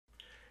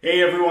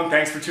Hey everyone,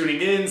 thanks for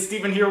tuning in.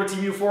 Steven here with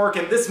Team Euphoric,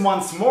 and this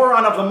month's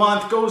Moron of the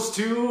Month goes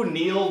to,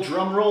 Neil,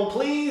 drumroll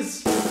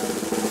please.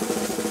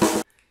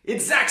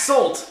 It's Zac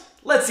Solt.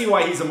 Let's see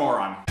why he's a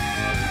moron.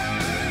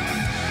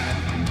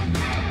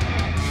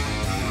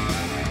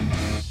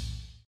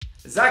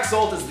 Zac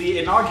Solt is the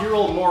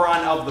inaugural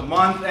Moron of the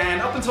Month,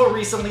 and up until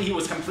recently he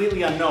was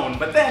completely unknown,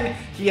 but then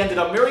he ended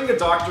up marrying a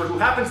doctor who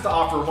happens to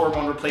offer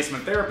hormone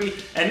replacement therapy,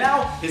 and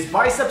now his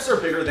biceps are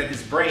bigger than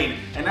his brain,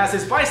 and as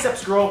his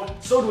biceps grow,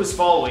 so do his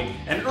following.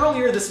 And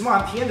earlier this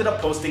month he ended up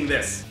posting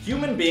this: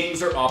 human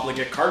beings are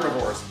obligate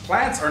carnivores.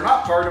 Plants are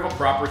not part of a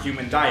proper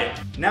human diet.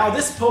 Now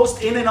this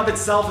post in and of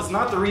itself is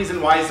not the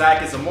reason why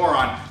Zac is a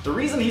moron. The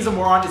reason he's a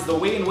moron is the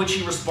way in which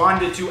he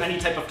responded to any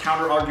type of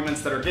counter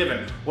arguments that are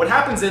given. What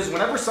happens is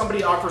whenever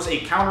somebody offers a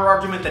counter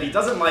argument that he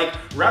doesn't like,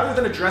 rather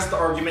than address the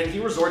argument, he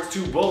resorts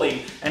to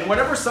bullying. And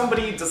whenever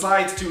somebody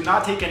decides to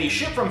not take any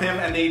shit from him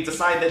and they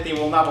decide that they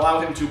will not allow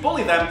him to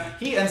bully them,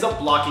 he ends up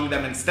blocking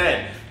them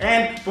instead.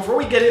 And before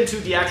we get into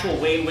the actual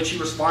way in which he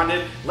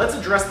responded, let's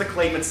address the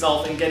claim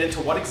itself and get into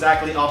what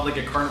exactly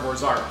obligate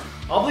carnivores are.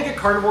 Obligate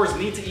carnivores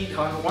need to eat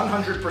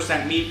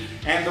 100% meat,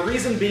 and the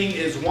reason being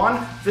is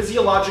 1,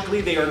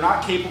 physiologically they are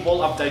not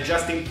capable of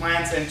digesting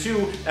plants, and 2,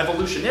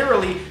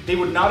 evolutionarily they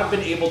would not have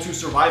been able to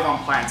survive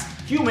on plants.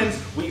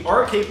 Humans, we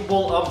are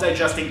capable of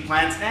digesting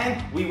plants,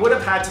 and we would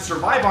have had to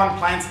survive on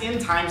plants in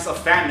times of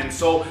famine,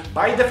 so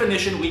by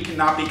definition we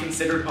cannot be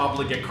considered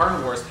obligate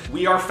carnivores.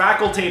 We are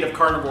facultative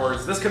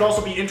carnivores. This could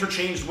also be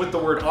interchanged with the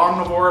word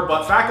omnivore,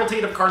 but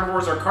facultative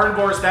carnivores are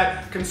carnivores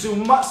that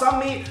consume some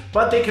meat,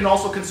 but they can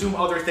also consume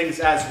other things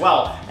as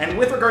well. And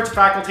with regard to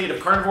facultative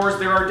carnivores,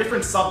 there are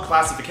different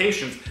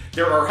sub-classifications.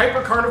 There are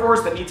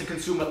hypercarnivores that need to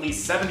consume at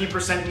least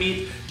 70%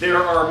 meat, there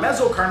are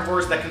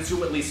mesocarnivores that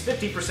consume at least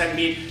 50%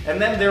 meat, and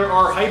then there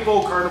are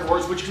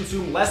hypocarnivores which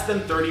consume less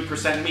than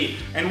 30% meat.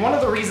 And one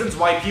of the reasons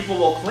why people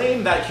will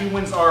claim that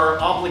humans are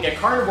obligate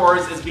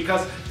carnivores is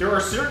because there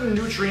are certain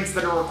nutrients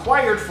that are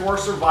required for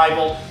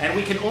survival and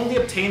we can only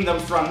obtain them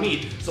from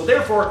meat. So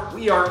therefore,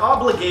 we are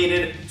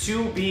obligated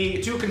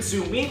to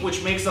consume meat,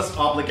 which makes us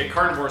obligate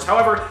carnivores.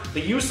 However,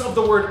 the use of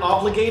the word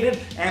obligated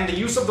and the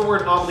use of the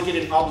word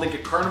obligated and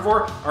obligate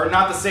carnivore are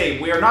not the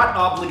same. We are not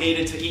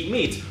obligated to eat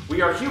meat.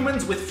 We are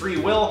humans with free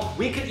will.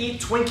 We could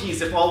eat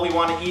Twinkies if all we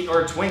want to eat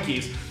are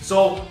Twinkies.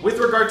 So with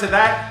regard to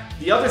that,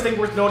 the other thing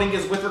worth noting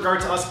is with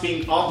regard to us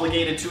being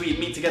obligated to eat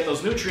meat to get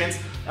those nutrients,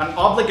 an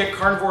obligate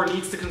carnivore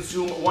needs to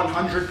consume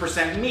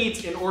 100%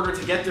 meat in order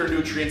to get their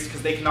nutrients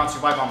because they cannot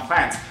survive on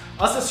plants.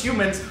 Us as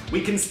humans,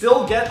 we can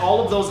still get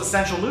all of those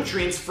essential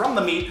nutrients from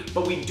the meat,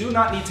 but we do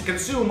not need to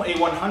consume a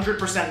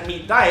 100%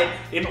 meat diet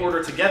in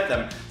order to get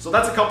them. So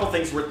that's a couple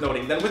things worth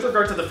noting. Then with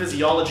regard to the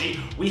physiology,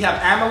 we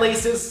have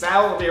amylases,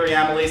 salivary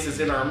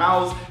amylases in our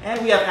mouths,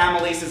 and we have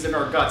amylases in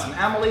our guts. And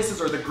amylases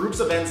are the groups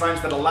of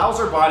enzymes that allows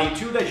our body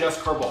to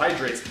digest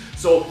carbohydrates.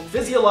 So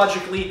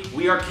physiologically,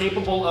 we are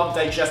capable of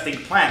digesting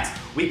plants.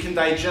 We can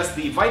digest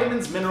the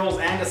vitamins, minerals,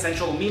 and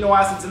essential amino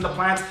acids in the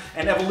plants,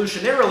 and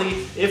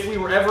evolutionarily, if we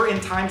were ever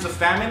in times of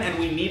famine and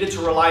we needed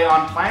to rely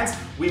on plants,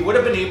 we would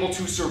have been able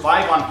to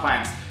survive on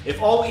plants. If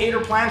all we ate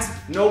are plants,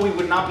 no, we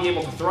would not be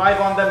able to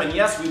thrive on them, and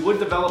yes, we would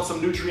develop some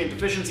nutrient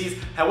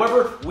deficiencies.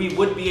 However, we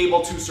would be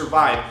able to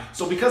survive.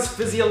 So because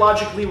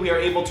physiologically we are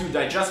able to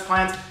digest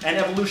plants, and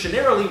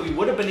evolutionarily we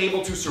would have been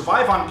able to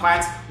survive on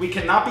plants, we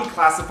cannot be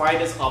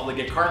classified as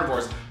obligate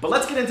carnivores. But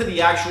let's get into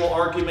the actual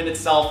argument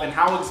itself and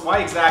why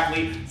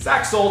exactly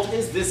Zac Solt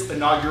is this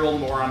inaugural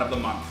Moron of the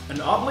Month.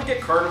 An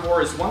obligate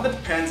carnivore is one that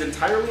depends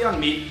entirely on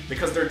meat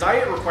because their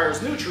diet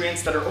requires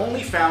nutrients that are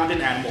only found in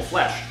animal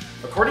flesh.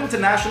 According to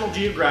National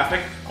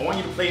Geographic, I want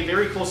you to pay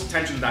very close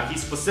attention to that. He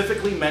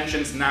specifically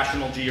mentions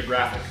National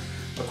Geographic.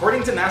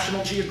 According to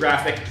National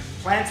Geographic,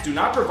 plants do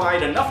not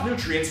provide enough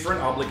nutrients for an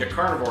obligate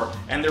carnivore,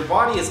 and their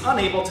body is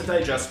unable to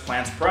digest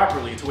plants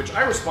properly, to which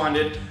I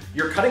responded,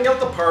 you're cutting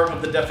out the part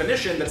of the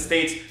definition that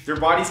states their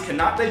bodies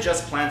cannot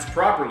digest plants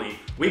properly.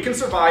 We can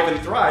survive and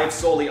thrive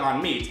solely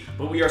on meat,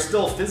 but we are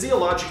still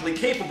physiologically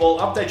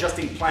capable of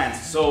digesting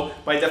plants, so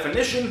by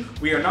definition,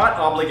 we are not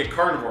obligate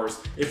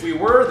carnivores. If we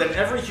were, then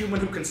every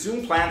human who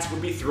consumed plants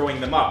would be throwing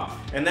them up.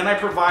 And then I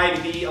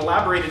provide the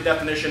elaborated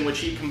definition, which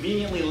he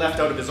conveniently left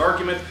out of his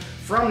argument,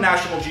 from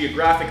National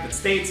Geographic that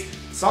states,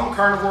 some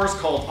carnivores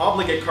called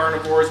obligate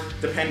carnivores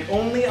depend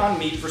only on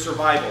meat for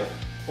survival.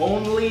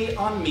 Only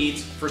on meat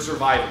for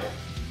survival.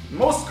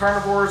 Most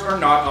carnivores are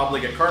not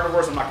obligate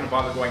carnivores. I'm not going to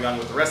bother going on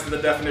with the rest of the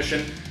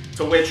definition,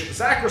 to which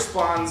Zac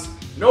responds,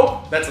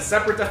 nope, that's a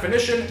separate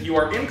definition, you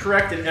are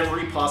incorrect in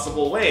every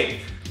possible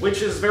way.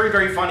 Which is very,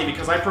 very funny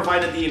because I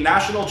provided the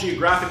National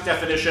Geographic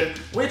definition,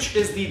 which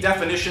is the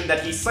definition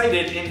that he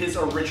cited in his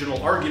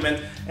original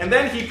argument, and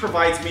then he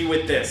provides me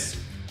with this.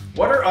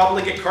 What are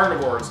obligate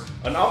carnivores?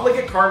 An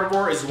obligate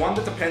carnivore is one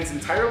that depends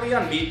entirely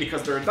on meat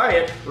because their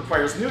diet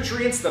requires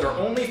nutrients that are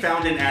only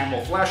found in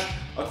animal flesh,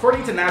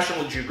 according to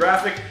National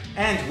Geographic.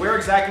 And where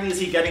exactly is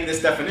he getting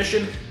this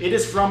definition? It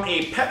is from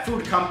a pet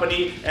food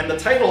company, and the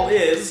title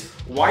is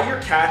Why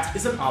Your Cat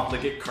is an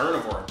Obligate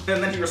Carnivore.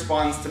 And then he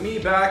responds to me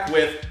back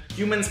with,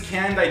 Humans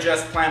can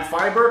digest plant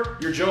fiber?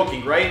 You're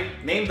joking, right?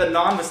 Name the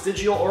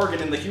non-vestigial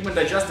organ in the human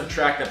digestive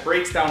tract that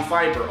breaks down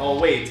fiber. Oh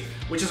wait.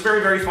 Which is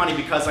very, very funny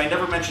because I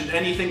never mentioned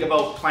anything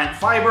about plant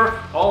fiber.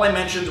 All I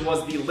mentioned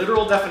was the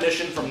literal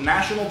definition from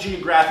National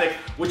Geographic,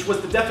 which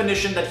was the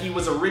definition that he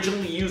was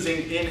originally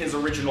using in his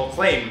original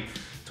claim.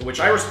 To which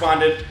I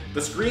responded, the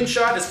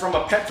screenshot is from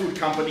a pet food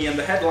company and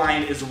the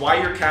headline is "Why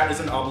Your Cat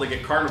is an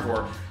Obligate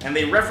Carnivore." And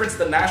they referenced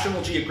the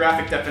National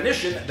Geographic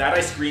definition that I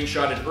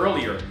screenshotted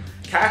earlier.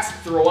 Cats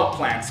throw up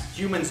plants,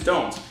 humans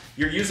don't.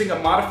 You're using a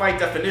modified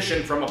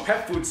definition from a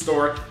pet food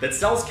store that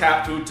sells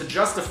cat food to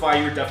justify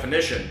your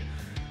definition.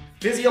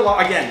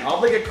 Again,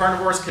 obligate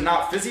carnivores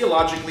cannot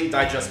physiologically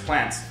digest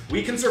plants.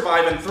 We can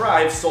survive and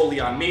thrive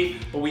solely on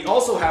meat, but we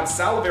also have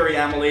salivary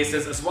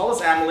amylases as well as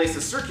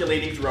amylases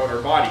circulating throughout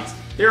our bodies.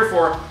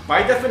 Therefore,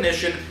 by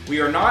definition, we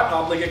are not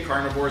obligate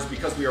carnivores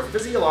because we are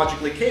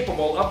physiologically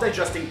capable of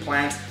digesting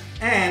plants,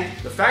 and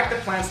the fact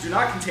that plants do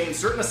not contain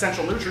certain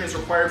essential nutrients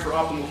required for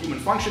optimal human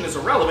function is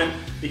irrelevant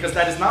because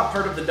that is not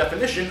part of the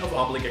definition of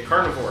obligate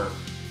carnivore.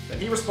 Then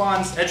he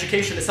responds,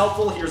 education is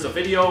helpful, here's a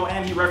video,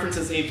 and he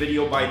references a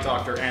video by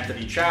Dr.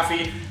 Anthony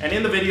Chaffee. And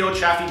in the video,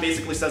 Chaffee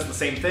basically says the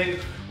same thing.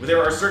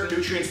 There are certain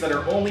nutrients that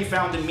are only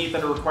found in meat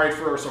that are required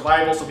for our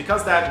survival, so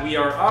because of that, we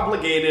are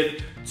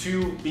obligated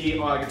to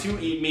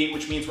eat meat,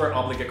 which means we're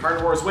obligate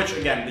carnivores, which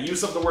again, the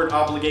use of the word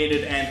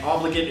obligated and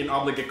obligate in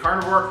obligate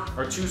carnivore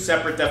are two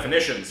separate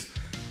definitions.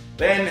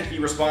 Then he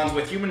responds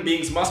with, human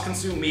beings must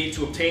consume meat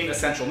to obtain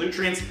essential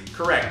nutrients.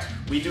 Correct.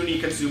 We do need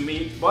to consume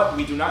meat, but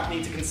we do not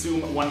need to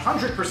consume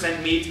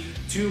 100% meat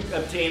to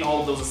obtain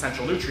all of those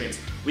essential nutrients.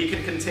 We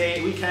can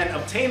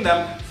obtain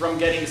them from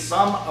getting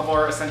some of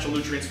our essential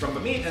nutrients from the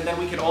meat, and then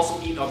we can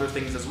also eat other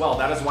things as well.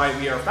 That is why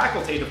we are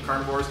facultative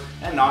carnivores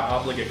and not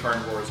obligate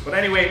carnivores. But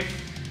anyway,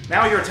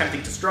 now you're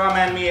attempting to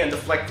strawman me and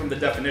deflect from the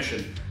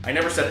definition. I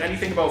never said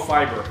anything about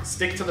fiber.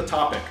 Stick to the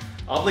topic.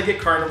 Obligate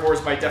carnivores,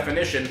 by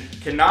definition,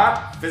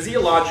 cannot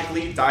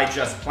physiologically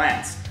digest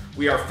plants.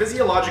 We are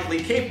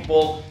physiologically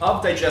capable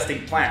of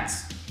digesting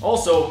plants.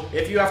 Also,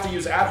 if you have to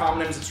use ad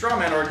hominems and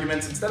strawman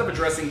arguments instead of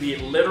addressing the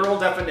literal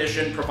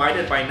definition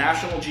provided by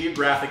National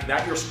Geographic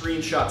that your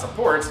screenshot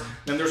supports,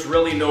 then there's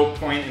really no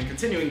point in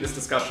continuing this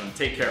discussion.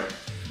 Take care.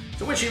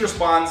 To which he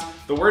responds,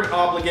 the word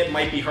obligate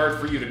might be hard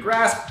for you to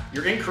grasp.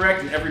 You're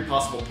incorrect in every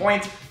possible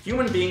point.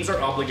 Human beings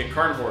are obligate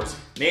carnivores.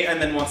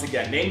 And then once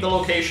again, name the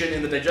location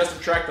in the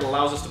digestive tract that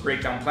allows us to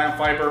break down plant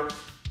fiber.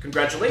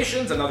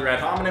 Congratulations, another ad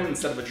hominem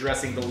instead of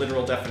addressing the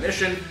literal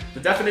definition.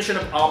 The definition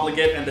of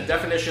obligate and the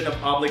definition of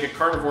obligate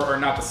carnivore are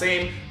not the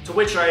same, to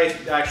which I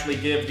actually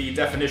give the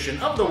definition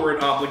of the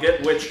word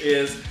obligate, which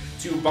is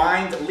to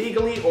bind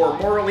legally or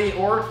morally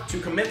or to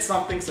commit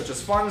something such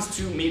as funds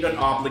to meet an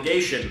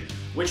obligation,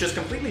 which is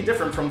completely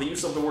different from the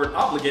use of the word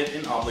obligate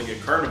in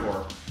obligate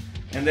carnivore.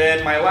 And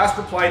then my last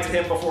reply to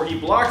him before he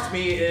blocked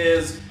me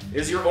is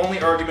your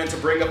only argument to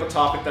bring up a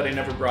topic that I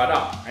never brought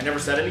up. I never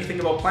said anything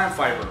about plant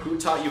fiber. Who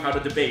taught you how to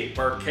debate?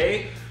 Bart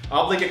K.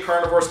 Obligate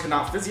carnivores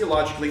cannot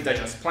physiologically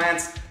digest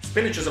plants.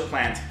 Spinach is a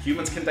plant.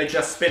 Humans can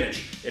digest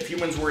spinach. If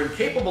humans were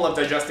incapable of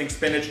digesting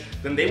spinach,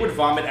 then they would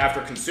vomit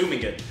after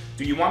consuming it.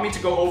 Do you want me to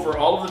go over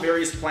all of the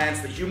various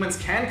plants that humans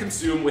can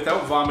consume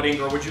without vomiting,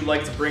 or would you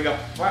like to bring up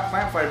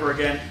plant fiber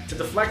again to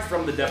deflect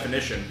from the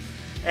definition?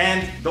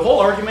 And the whole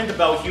argument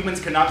about humans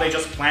cannot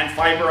digest plant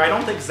fiber, I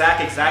don't think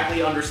Zach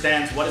exactly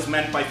understands what is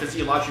meant by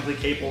physiologically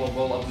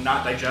capable of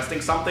not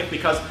digesting something,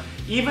 because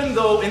even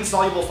though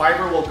insoluble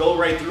fiber will go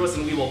right through us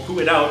and we will poo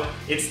it out,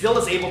 it still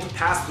is able to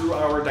pass through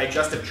our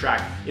digestive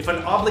tract. If an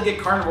obligate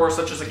carnivore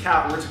such as a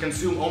cat were to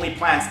consume only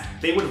plants,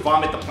 they would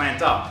vomit the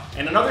plant up.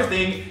 And another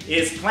thing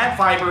is plant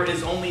fiber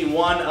is only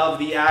one of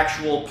the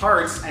actual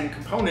parts and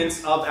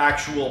components of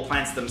actual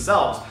plants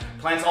themselves.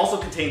 Plants also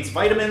contains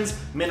vitamins,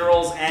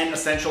 minerals, and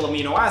essential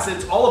amino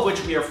acids, all of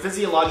which we are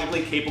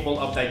physiologically capable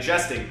of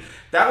digesting.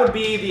 That would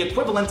be the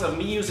equivalent of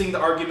me using the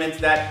argument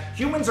that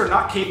humans are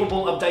not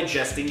capable of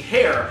digesting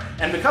hair.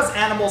 And because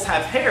animals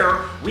have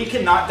hair, we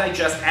cannot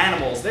digest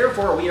animals.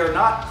 Therefore, we are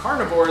not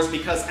carnivores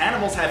because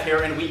animals have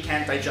hair and we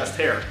can't digest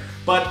hair.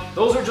 But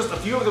those are just a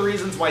few of the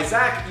reasons why,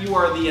 Zach, you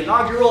are the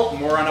inaugural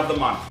Moron of the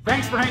Month.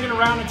 Thanks for hanging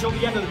around until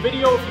the end of the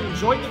video. If you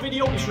enjoyed the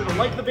video, be sure to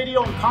like the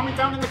video and comment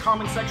down in the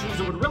comment section,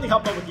 as it would really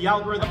help out with the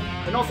algorithm.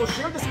 And also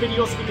share this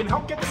video so we can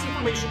help get this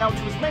information out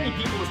to as many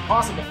people as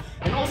possible.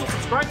 And also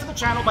subscribe to the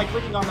channel by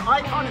clicking on the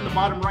icon in the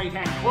bottom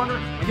right-hand corner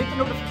and hit the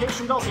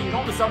notification bell so you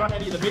don't miss out on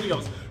any of the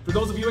videos. For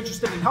those of you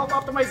interested in health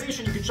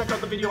optimization, you can check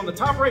out the video in the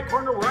top right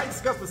corner where I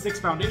discuss the 6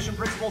 foundation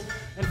principles.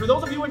 And for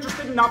those of you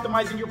interested in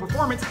optimizing your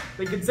performance,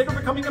 then consider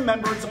becoming a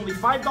member. It's only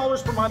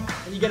 $5 per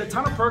month, and you get a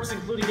ton of perks,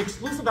 including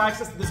exclusive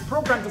access to this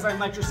program design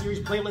lecture series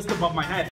playlist above my head.